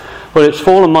Well, it's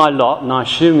fallen my lot, and I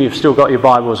assume you've still got your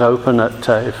Bibles open at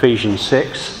Ephesians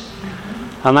 6.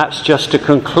 And that's just to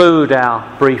conclude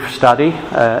our brief study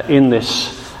in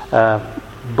this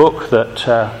book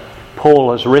that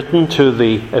Paul has written to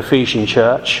the Ephesian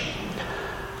church.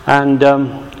 And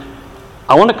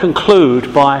I want to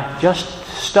conclude by just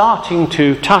starting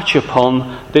to touch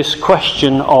upon this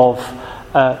question of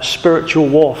spiritual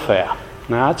warfare.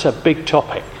 Now, that's a big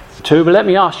topic too, but let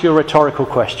me ask you a rhetorical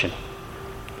question.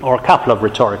 Or a couple of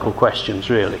rhetorical questions,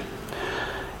 really.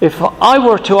 If I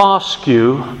were to ask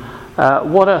you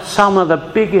what are some of the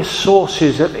biggest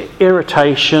sources of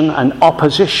irritation and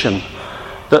opposition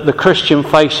that the Christian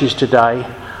faces today,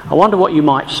 I wonder what you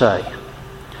might say.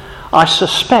 I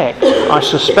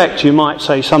suspect you might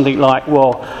say something like,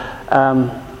 well,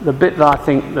 the bit that I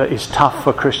think that is tough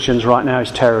for Christians right now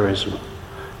is terrorism.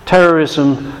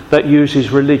 Terrorism that uses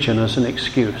religion as an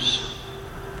excuse.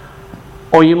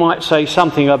 Or you might say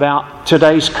something about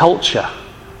today's culture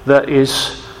that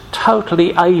is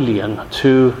totally alien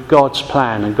to God's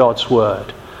plan and God's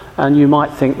word. And you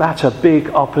might think that's a big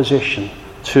opposition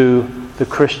to the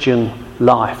Christian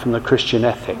life and the Christian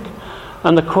ethic.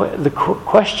 And the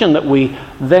question that we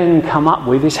then come up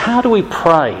with is, how do we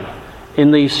pray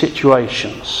in these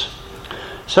situations?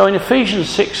 So in Ephesians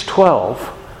 6:12,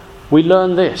 we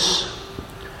learn this.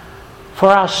 For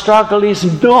our struggle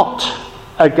is not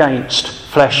against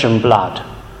flesh and blood,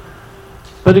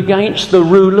 but against the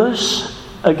rulers,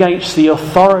 against the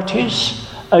authorities,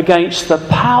 against the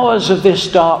powers of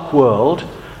this dark world,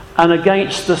 and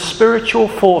against the spiritual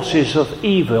forces of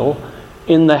evil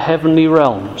in the heavenly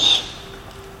realms.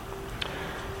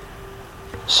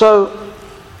 So,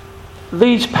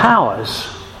 these powers,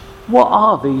 what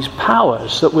are these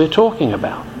powers that we're talking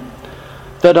about,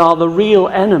 that are the real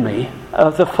enemy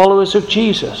of the followers of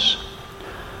Jesus?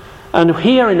 And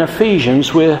here in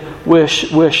Ephesians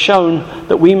we're shown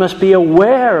that we must be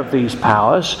aware of these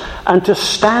powers and to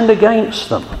stand against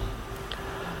them.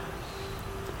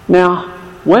 Now,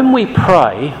 when we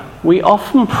pray, we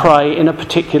often pray in a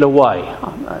particular way.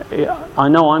 I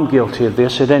know I'm guilty of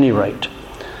this at any rate.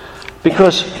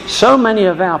 Because so many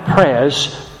of our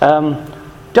prayers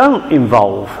don't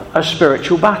involve a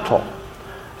spiritual battle.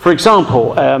 For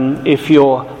example, if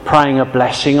you're praying a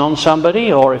blessing on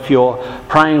somebody, or if you're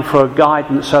praying for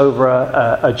guidance over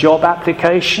a job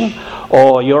application,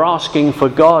 or you're asking for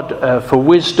God for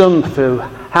wisdom for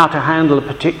how to handle a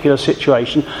particular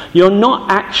situation, you're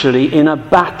not actually in a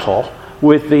battle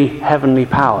with the heavenly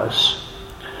powers.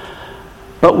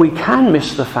 But we can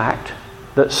miss the fact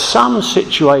that some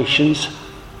situations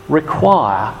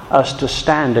require us to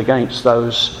stand against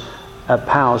those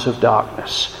powers of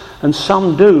darkness. And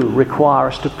some do require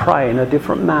us to pray in a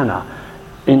different manner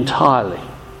entirely.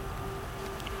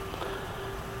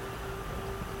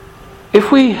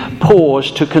 If we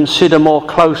pause to consider more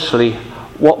closely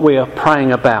what we are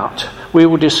praying about, we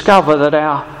will discover that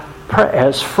our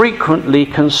prayers frequently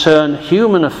concern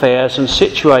human affairs and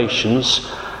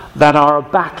situations that are a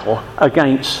battle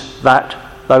against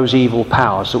those evil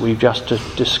powers that we've just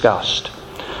discussed.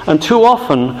 And too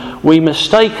often we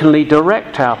mistakenly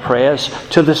direct our prayers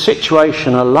to the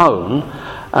situation alone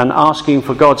and asking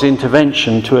for God's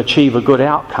intervention to achieve a good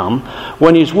outcome,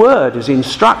 when His Word has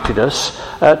instructed us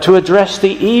to address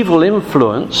the evil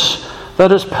influence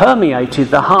that has permeated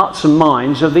the hearts and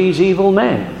minds of these evil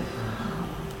men.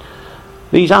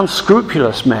 These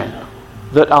unscrupulous men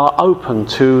that are open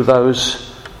to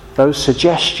those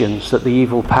suggestions that the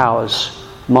evil powers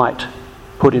might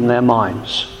put in their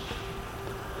minds.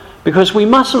 Because we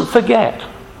mustn't forget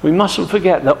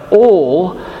that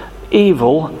all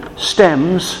evil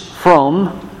stems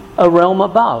from a realm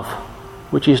above,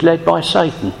 which is led by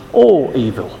Satan. All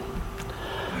evil.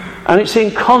 And it's in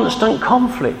constant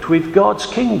conflict with God's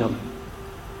kingdom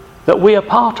that we are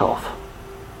part of.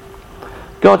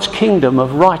 God's kingdom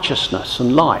of righteousness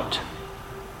and light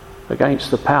against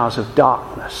the powers of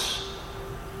darkness.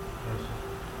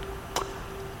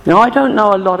 Now, I don't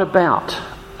know a lot about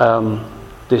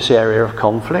this area of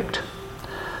conflict,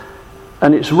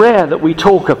 and it's rare that we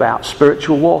talk about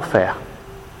spiritual warfare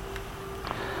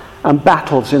and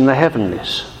battles in the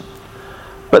heavenlies.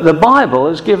 But the Bible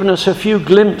has given us a few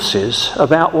glimpses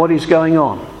about what is going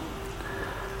on.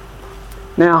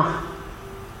 Now,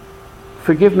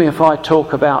 forgive me if I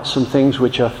talk about some things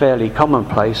which are fairly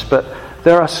commonplace, but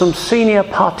there are some senior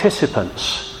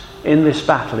participants in this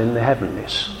battle in the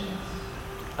heavenlies.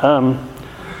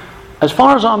 As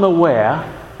far as I'm aware,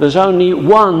 there's only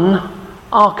one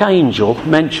archangel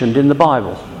mentioned in the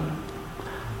Bible.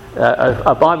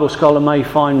 A Bible scholar may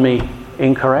find me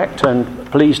incorrect, and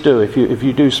please do if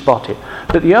you do spot it.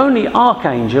 But the only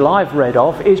archangel I've read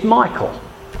of is Michael.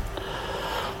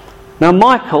 Now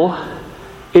Michael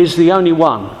is the only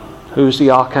one who's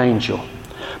the archangel.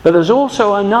 But there's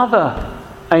also another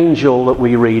angel that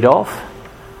we read of,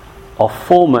 or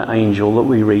former angel that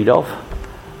we read of,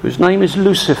 whose name is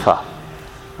Lucifer.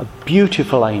 A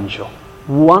beautiful angel,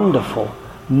 wonderful,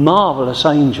 marvellous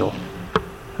angel,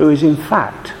 who is in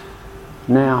fact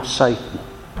now Satan.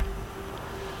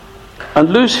 And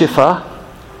Lucifer,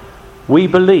 we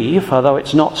believe, although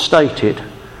it's not stated,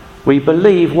 we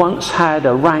believe once had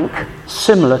a rank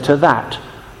similar to that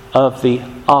of the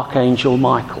Archangel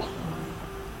Michael.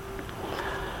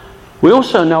 We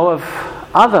also know of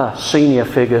other senior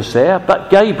figures there, but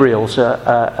Gabriel's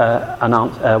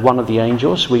one of the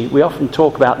angels. We often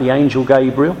talk about the angel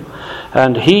Gabriel,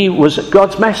 and he was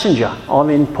God's messenger on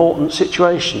important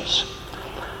situations.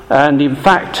 And in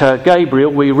fact,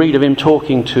 Gabriel, we read of him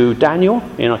talking to Daniel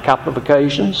in a couple of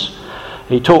occasions.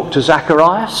 He talked to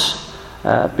Zacharias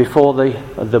before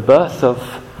the birth of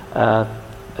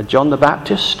John the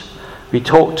Baptist. He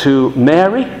talked to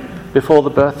Mary before the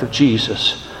birth of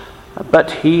Jesus.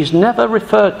 But he's never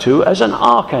referred to as an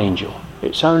archangel.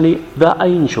 It's only the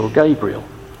angel Gabriel.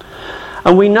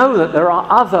 And we know that there are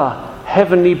other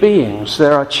heavenly beings.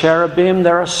 There are cherubim,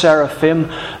 there are seraphim,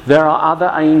 there are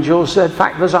other angels. In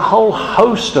fact, there's a whole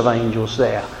host of angels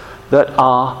there that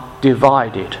are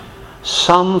divided.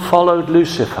 Some followed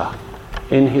Lucifer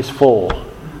in his fall.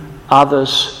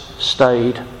 Others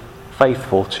stayed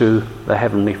faithful to the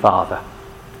Heavenly Father.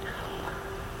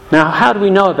 Now, how do we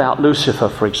know about Lucifer,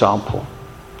 for example?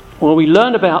 Well, we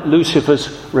learn about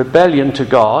Lucifer's rebellion to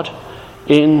God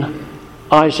in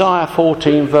Isaiah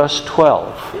 14, verse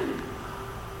 12.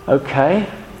 Okay?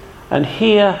 And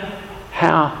here,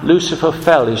 how Lucifer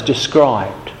fell is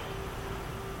described.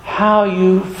 How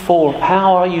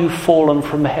are you fallen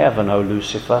from heaven, O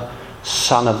Lucifer,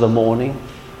 son of the morning?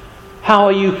 How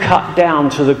are you cut down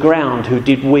to the ground who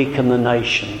did weaken the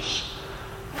nations?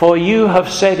 For you have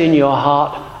said in your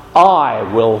heart, I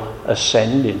will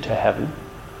ascend into heaven.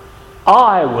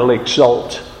 I will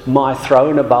exalt my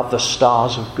throne above the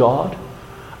stars of God.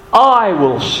 I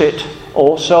will sit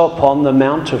also upon the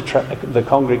mount of the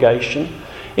congregation,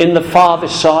 in the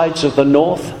farthest sides of the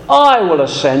north. I will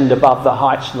ascend above the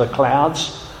heights of the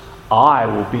clouds. I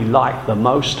will be like the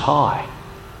Most High.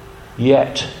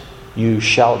 Yet you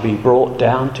shall be brought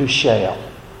down to Sheol,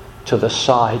 to the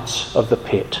sides of the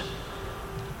pit.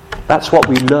 That's what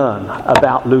we learn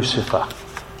about Lucifer,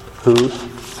 who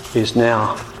is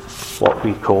now what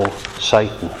we call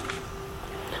Satan.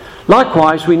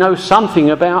 Likewise, we know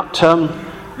something about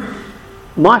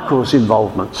Michael's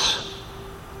involvements.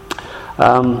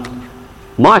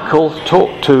 Michael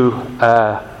talked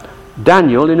to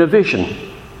Daniel in a vision.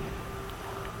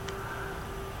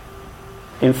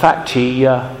 In fact,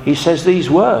 he says these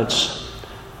words: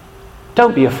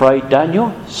 "Don't be afraid,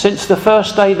 Daniel. Since the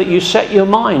first day that you set your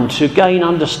mind to gain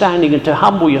understanding and to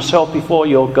humble yourself before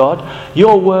your God,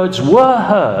 your words were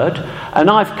heard, and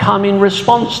I've come in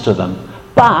response to them.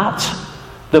 But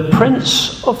the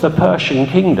prince of the Persian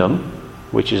kingdom,"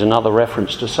 which is another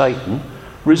reference to Satan,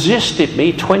 "resisted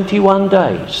me 21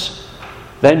 days.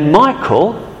 Then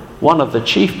Michael, one of the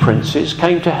chief princes,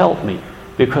 came to help me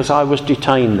because I was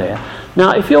detained there."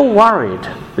 Now, if you're worried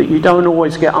that you don't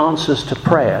always get answers to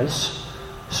prayers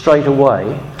straight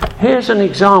away, here's an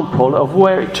example of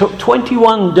where it took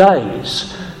 21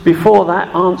 days before that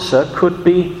answer could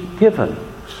be given.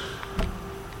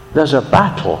 There's a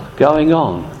battle going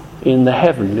on in the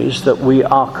heavenlies that we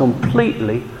are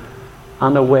completely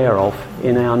unaware of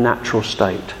in our natural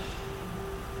state.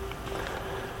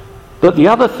 But the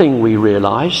other thing we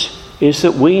realise is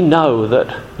that we know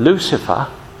that Lucifer,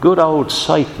 good old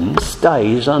Satan's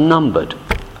days are numbered.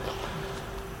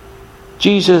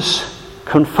 Jesus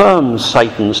confirms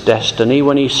Satan's destiny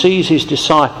when he sees his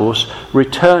disciples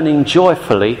returning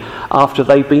joyfully after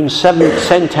they've been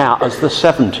sent out as the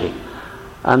 70.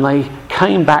 And they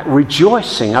came back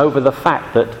rejoicing over the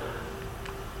fact that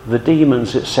the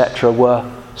demons, etc., were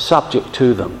subject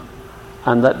to them,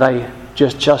 and that they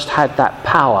just had that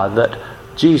power that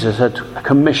Jesus had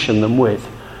commissioned them with.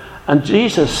 And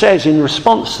Jesus says in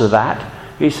response to that,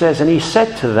 he says, "And he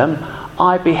said to them,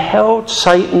 I beheld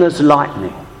Satan as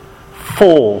lightning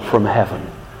fall from heaven.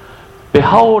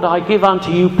 Behold, I give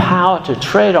unto you power to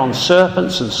tread on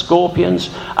serpents and scorpions,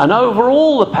 and over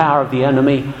all the power of the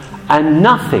enemy, and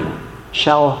nothing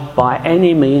shall by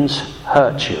any means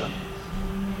hurt you."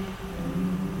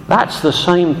 That's the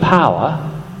same power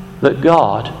that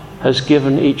God has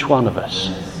given each one of us,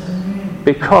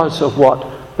 because of what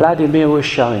Vladimir was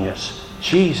showing us.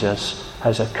 Jesus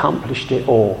has accomplished it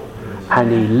all.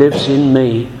 And he lives in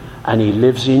me and he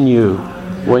lives in you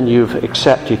when you've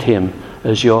accepted him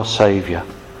as your Saviour.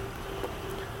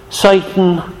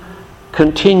 Satan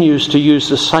continues to use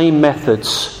the same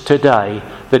methods today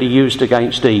that he used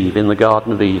against Eve in the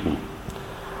Garden of Eden.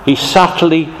 He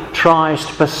subtly tries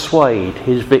to persuade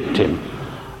his victim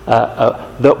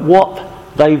that what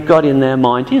they've got in their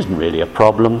mind isn't really a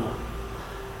problem.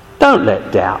 Don't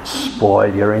let doubt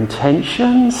spoil your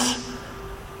intentions.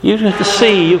 You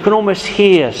can almost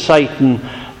hear Satan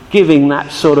giving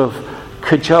that sort of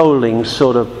cajoling,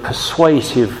 sort of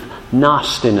persuasive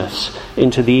nastiness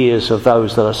into the ears of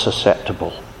those that are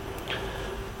susceptible.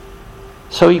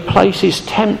 So he places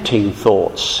tempting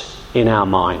thoughts in our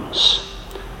minds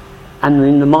and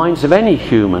in the minds of any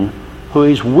human who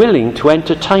is willing to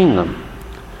entertain them.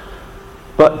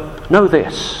 But know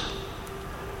this,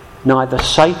 neither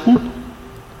Satan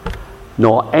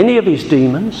nor any of his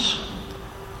demons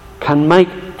can make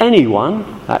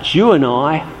anyone, that's you and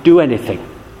I, do anything.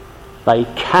 They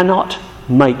cannot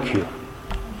make you.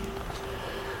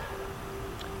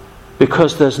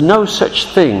 Because there's no such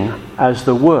thing as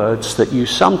the words that you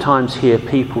sometimes hear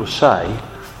people say,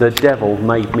 the devil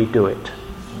made me do it.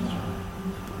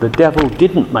 The devil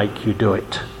didn't make you do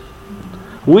it.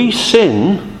 We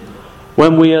sin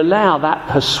when we allow that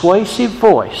persuasive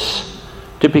voice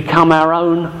to become our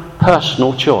own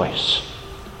personal choice.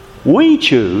 We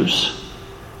choose,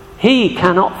 he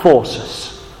cannot force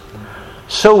us.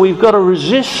 So we've got to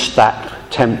resist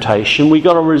that temptation, we've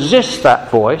got to resist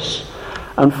that voice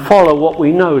and follow what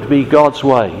we know to be God's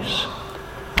ways.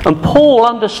 And Paul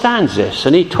understands this,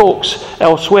 and he talks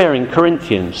elsewhere in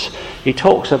Corinthians, he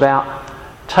talks about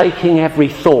taking every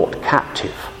thought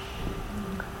captive.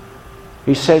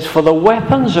 He says, for the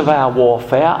weapons of our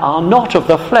warfare are not of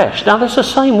the flesh. Now there's the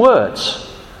same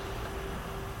words,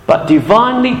 but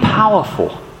divinely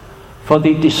powerful for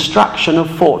the destruction of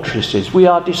fortresses. We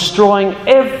are destroying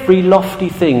every lofty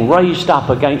thing raised up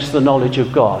against the knowledge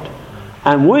of God.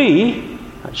 And we,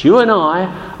 that's you and I,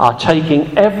 are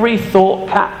taking every thought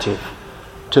captive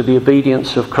to the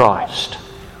obedience of Christ.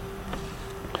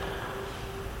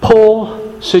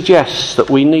 Paul suggests that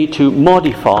we need to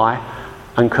modify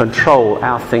and control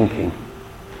our thinking.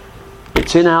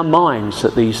 It's in our minds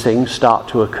that these things start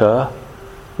to occur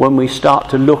when we start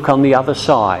to look on the other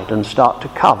side and start to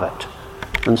covet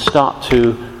and start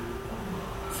to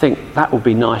think that would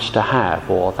be nice to have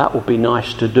or that would be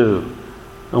nice to do,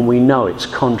 and we know it's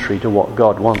contrary to what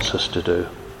God wants us to do.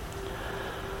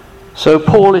 So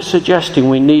Paul is suggesting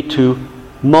we need to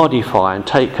modify and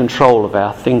take control of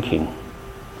our thinking.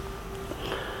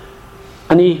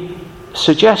 And he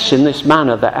suggests in this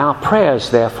manner that our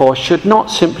prayers, therefore, should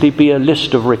not simply be a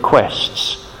list of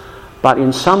requests, but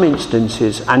in some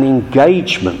instances an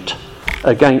engagement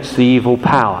against the evil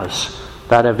powers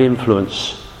that have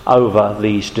influence over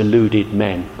these deluded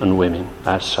men and women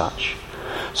as such.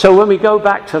 So when we go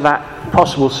back to that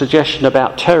possible suggestion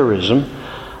about terrorism,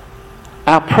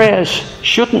 our prayers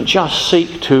shouldn't just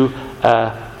seek to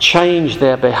change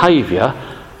their behaviour,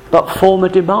 but form a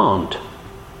demand.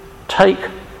 Take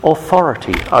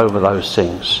authority over those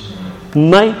things.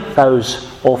 Make those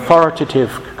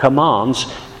authoritative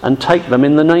commands and take them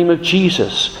in the name of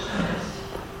Jesus.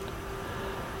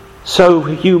 So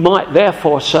you might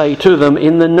therefore say to them,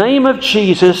 in the name of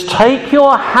Jesus, take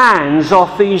your hands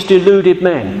off these deluded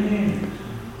men.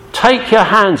 Take your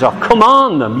hands off.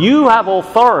 Command them. You have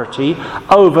authority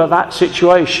over that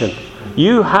situation.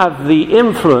 You have the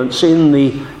influence in the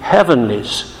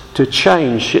heavenlies to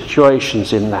change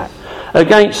situations in that.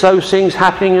 Against those things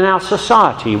happening in our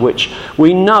society, which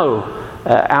we know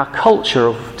our culture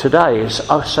of today is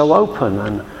so open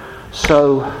and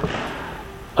so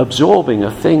absorbing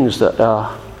of things that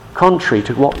are contrary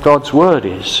to what God's word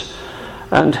is.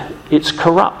 And it's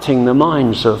corrupting the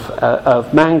minds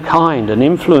of mankind and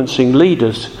influencing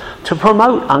leaders to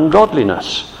promote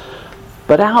ungodliness.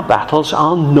 But our battles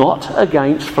are not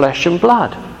against flesh and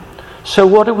blood. So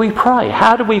what do we pray?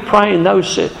 How do we pray in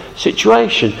those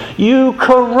situations? You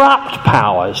corrupt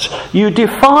powers. You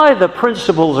defy the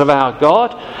principles of our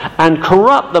God and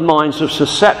corrupt the minds of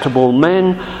susceptible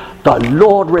men. The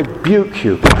Lord rebuke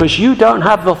you, because you don't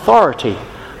have the authority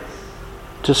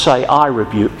to say, I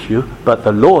rebuke you, but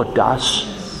the Lord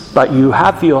does. But you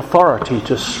have the authority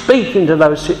to speak into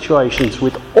those situations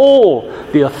with all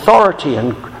the authority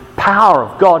and power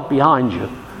of God behind you,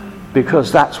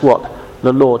 because that's what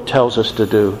the Lord tells us to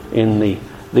do in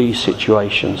these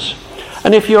situations.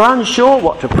 And if you're unsure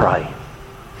what to pray,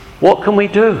 what can we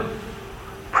do?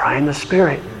 Pray in the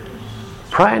Spirit.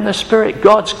 Pray in the Spirit.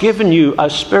 God's given you a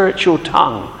spiritual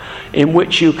tongue. in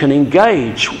which you can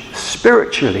engage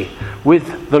spiritually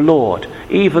with the Lord,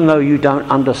 even though you don't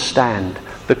understand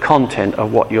the content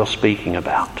of what you're speaking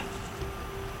about.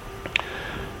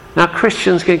 Now,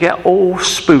 Christians can get all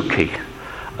spooky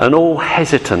and all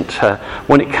hesitant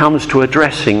when it comes to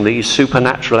addressing these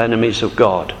supernatural enemies of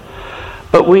God.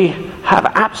 But we have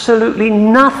absolutely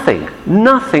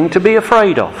nothing to be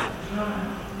afraid of.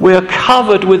 We are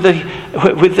covered with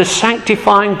the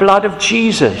sanctifying blood of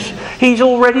Jesus. He's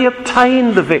already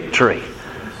obtained the victory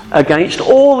against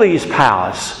all these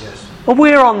powers. Well,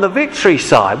 we're on the victory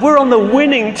side. We're on the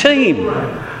winning team.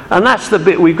 And that's the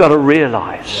bit we've got to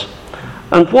realise.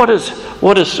 And what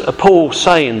does Paul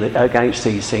say against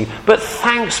these things? But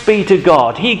thanks be to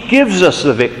God, He gives us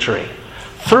the victory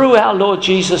through our Lord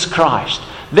Jesus Christ.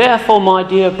 Therefore, my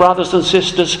dear brothers and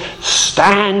sisters,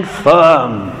 stand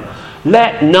firm.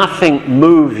 Let nothing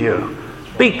move you.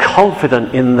 Be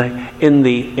confident in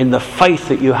the faith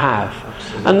that you have.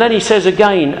 And then he says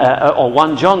again, or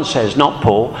 1 John says, not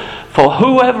Paul, for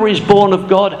whoever is born of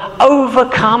God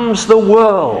overcomes the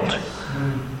world.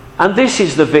 And this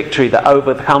is the victory that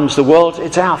overcomes the world.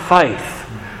 It's our faith.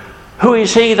 Who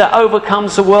is he that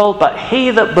overcomes the world but he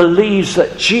that believes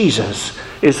that Jesus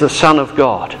is the Son of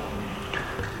God?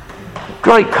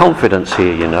 Great confidence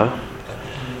here, you know.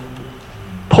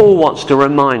 Paul wants to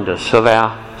remind us of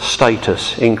our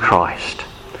status in Christ.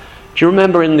 Do you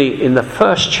remember in the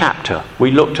first chapter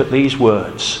we looked at these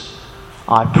words?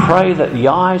 I pray that the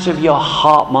eyes of your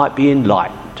heart might be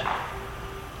enlightened.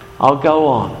 I'll go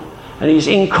on. And His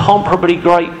incomparably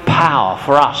great power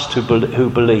for us who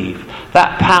believe.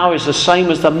 That power is the same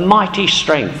as the mighty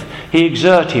strength He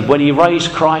exerted when He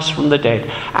raised Christ from the dead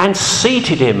and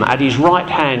seated Him at His right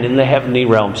hand in the heavenly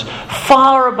realms,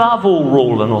 far above all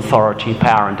rule and authority,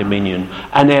 power and dominion,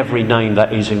 and every name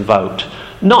that is invoked.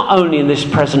 Not only in this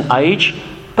present age,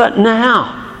 but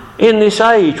now, in this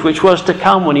age which was to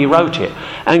come when He wrote it.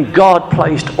 And God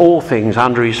placed all things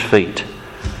under His feet.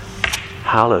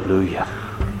 Hallelujah.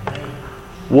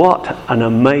 What an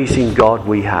amazing God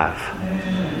we have.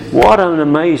 What an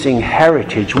amazing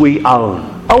heritage we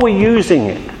own. Are we using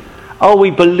it? Are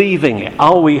we believing it?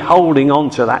 Are we holding on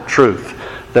to that truth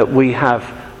that we have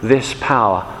this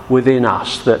power within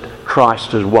us that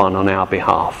Christ has won on our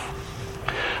behalf?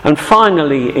 And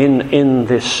finally, in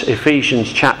this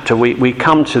Ephesians chapter, we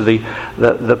come to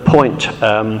the point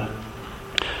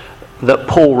that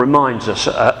Paul reminds us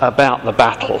about the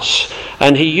battles.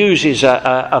 And he uses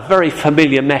a very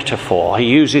familiar metaphor. He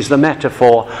uses the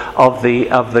metaphor of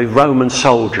the Roman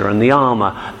soldier and the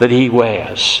armour that he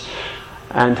wears.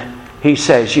 And he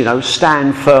says,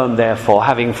 stand firm therefore,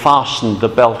 having fastened the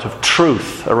belt of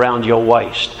truth around your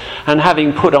waist, and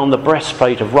having put on the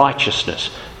breastplate of righteousness,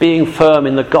 being firm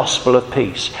in the gospel of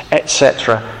peace,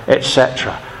 etc.,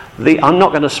 etc. I'm not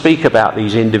going to speak about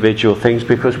these individual things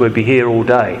because we'll be here all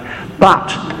day.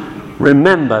 But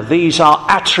remember, these are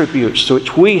attributes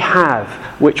which we have,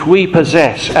 which we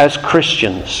possess as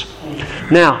Christians.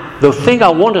 Now, the thing I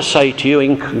want to say to you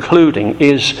in concluding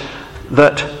is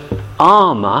that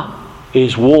armour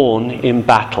is worn in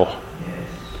battle.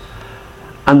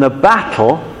 And the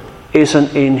battle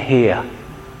isn't in here,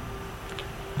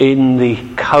 in the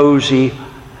cosy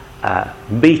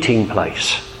meeting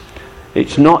place.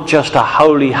 It's not just a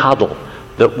holy huddle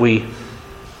that we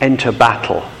enter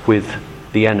battle with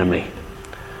the enemy.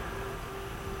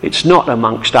 It's not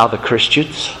amongst other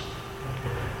Christians.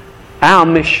 Our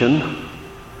mission,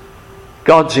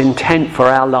 God's intent for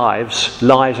our lives,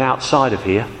 lies outside of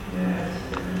here.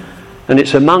 And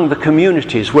it's among the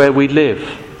communities where we live.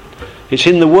 It's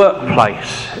in the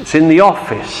workplace. It's in the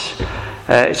office.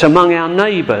 It's among our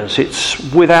neighbours. It's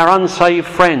with our unsaved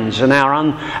friends and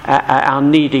our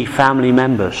needy family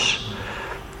members.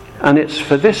 And it's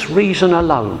for this reason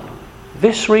alone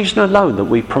that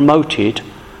we promoted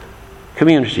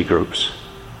community groups.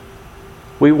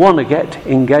 We want to get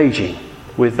engaging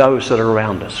with those that are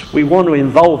around us. We want to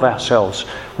involve ourselves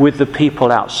with the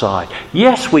people outside.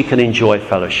 Yes, we can enjoy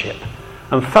fellowship.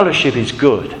 And fellowship is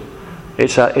good.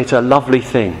 It's a lovely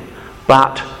thing.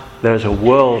 But there's a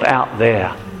world out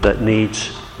there that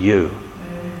needs you.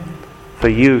 For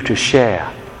you to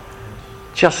share.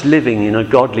 Just living in a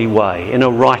godly way, in a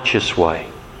righteous way.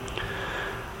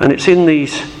 And it's in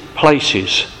these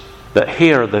places that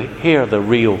here are the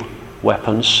real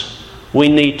weapons. We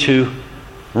need to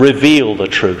reveal the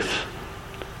truth.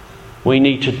 We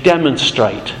need to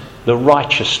demonstrate the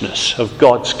righteousness of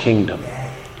God's kingdom.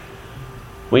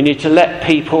 We need to let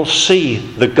people see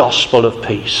the gospel of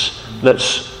peace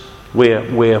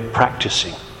we're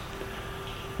practicing.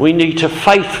 We need to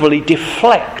faithfully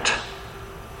deflect,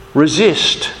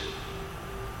 resist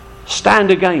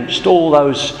Stand against all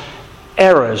those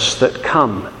errors that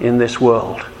come in this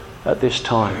world at this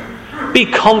time. Be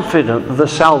confident of the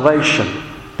salvation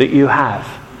that you have,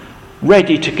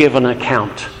 ready to give an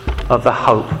account of the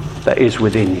hope that is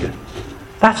within you.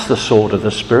 That's the sword of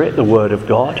the Spirit, the Word of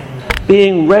God.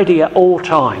 Being ready at all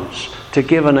times to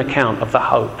give an account of the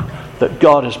hope that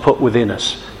God has put within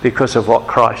us because of what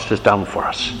Christ has done for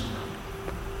us.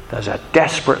 There's a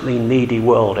desperately needy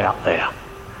world out there,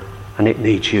 and it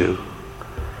needs you.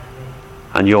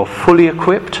 And you're fully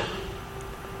equipped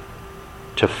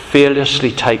to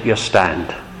fearlessly take your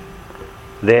stand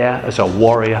there as a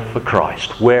warrior for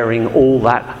Christ, wearing all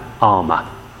that armour,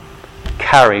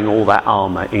 carrying all that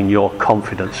armour in your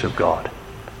confidence of God.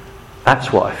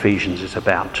 That's what Ephesians is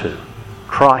about too.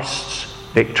 Christ's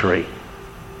victory,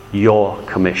 your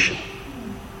commission.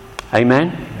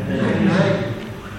 Amen? Amen.